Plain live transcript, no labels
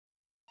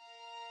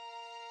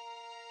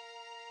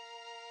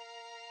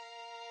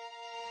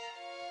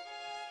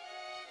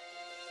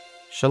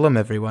Shalom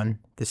everyone,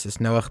 this is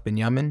Noach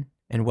Binyamin,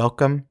 and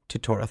welcome to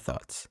Torah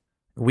Thoughts,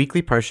 a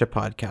weekly Parsha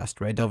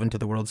podcast where I delve into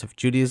the worlds of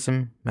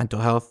Judaism,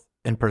 mental health,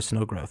 and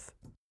personal growth.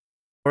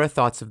 Torah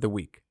Thoughts of the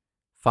Week,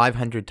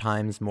 500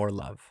 Times More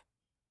Love.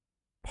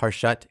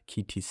 Parshat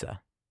Ki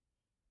Tisa.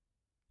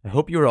 I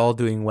hope you are all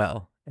doing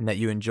well, and that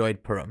you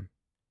enjoyed Purim.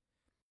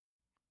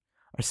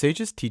 Our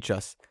sages teach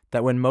us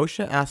that when Moshe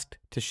asked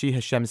to see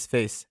Hashem's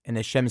face, and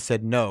Hashem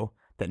said no,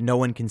 that no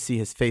one can see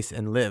his face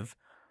and live,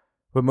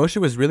 what Moshe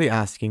was really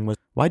asking was,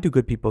 why do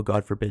good people,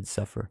 God forbid,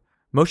 suffer?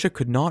 Moshe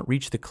could not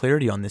reach the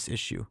clarity on this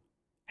issue.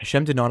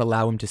 Hashem did not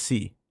allow him to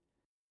see.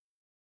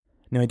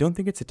 Now, I don't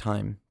think it's a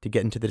time to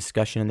get into the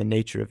discussion on the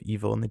nature of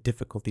evil and the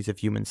difficulties of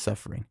human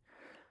suffering,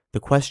 the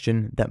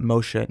question that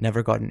Moshe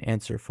never got an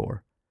answer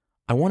for.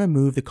 I want to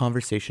move the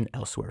conversation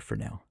elsewhere for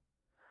now.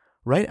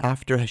 Right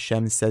after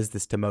Hashem says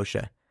this to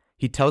Moshe,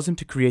 he tells him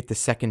to create the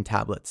second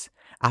tablets,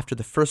 after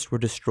the first were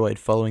destroyed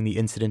following the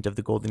incident of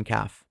the golden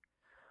calf.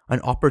 An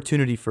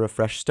opportunity for a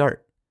fresh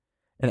start.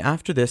 And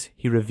after this,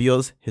 he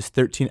reveals his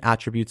 13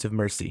 attributes of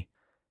mercy.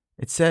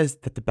 It says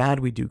that the bad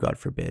we do, God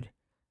forbid,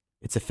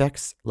 its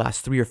effects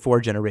last 3 or 4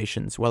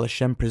 generations, while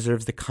Hashem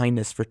preserves the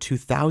kindness for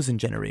 2,000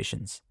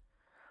 generations.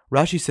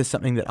 Rashi says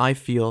something that I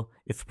feel,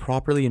 if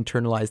properly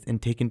internalized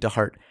and taken to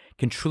heart,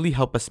 can truly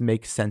help us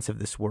make sense of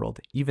this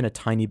world, even a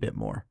tiny bit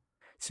more.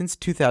 Since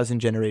 2,000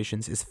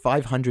 generations is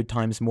 500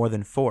 times more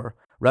than 4,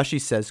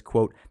 Rashi says,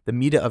 quote, the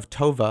midah of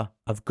tova,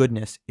 of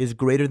goodness, is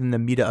greater than the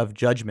midah of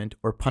judgment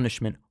or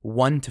punishment,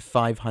 1 to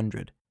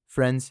 500.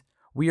 Friends,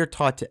 we are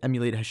taught to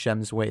emulate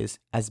Hashem's ways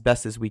as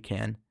best as we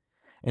can.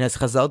 And as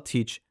Chazal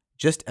teach,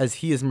 just as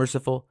He is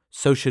merciful,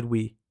 so should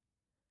we.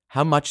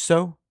 How much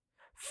so?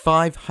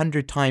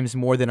 500 times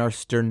more than our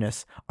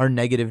sternness, our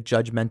negative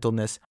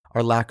judgmentalness,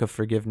 our lack of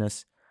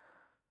forgiveness.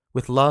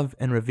 With love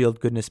and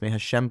revealed goodness, may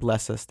Hashem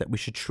bless us that we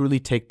should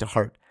truly take to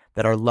heart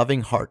that our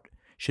loving heart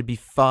should be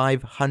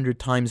 500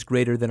 times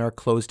greater than our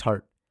closed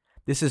heart.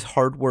 This is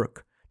hard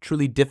work,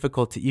 truly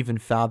difficult to even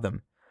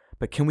fathom.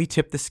 But can we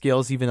tip the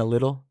scales even a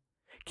little?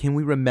 Can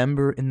we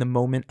remember in the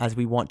moment as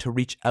we want to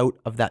reach out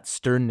of that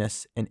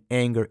sternness and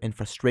anger and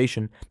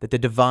frustration that the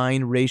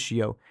divine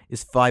ratio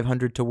is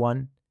 500 to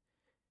 1?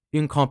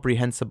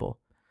 Incomprehensible.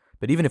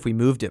 But even if we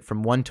moved it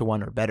from 1 to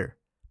 1 or better,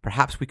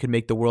 perhaps we could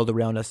make the world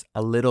around us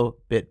a little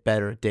bit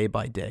better day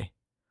by day.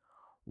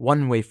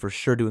 One way for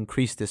sure to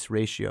increase this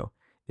ratio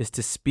is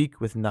to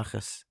speak with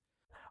nachas.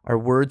 Our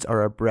words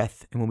are our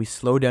breath, and when we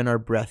slow down our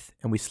breath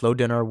and we slow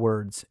down our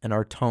words and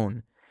our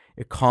tone,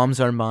 it calms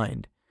our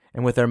mind,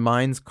 and with our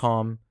minds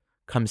calm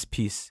comes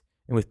peace,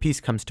 and with peace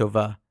comes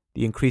tova,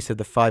 the increase of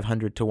the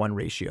 500 to 1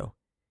 ratio,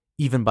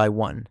 even by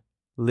 1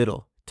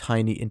 little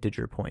tiny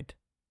integer point.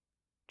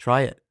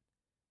 Try it.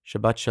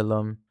 Shabbat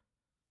Shalom.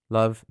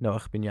 Love,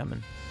 Noach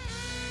Binyamin.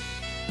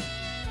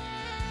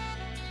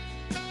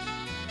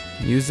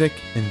 Music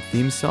and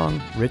theme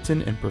song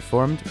written and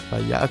performed by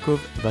Yaakov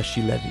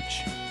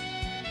Vashilevich.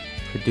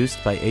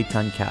 Produced by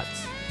Eitan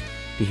Katz.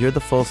 To hear the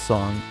full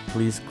song,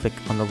 please click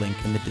on the link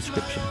in the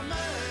description.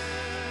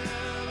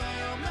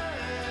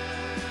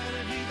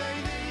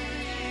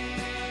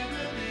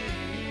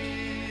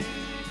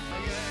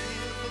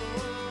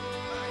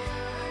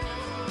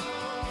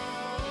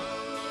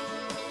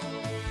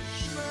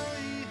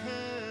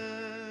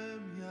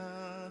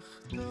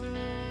 No.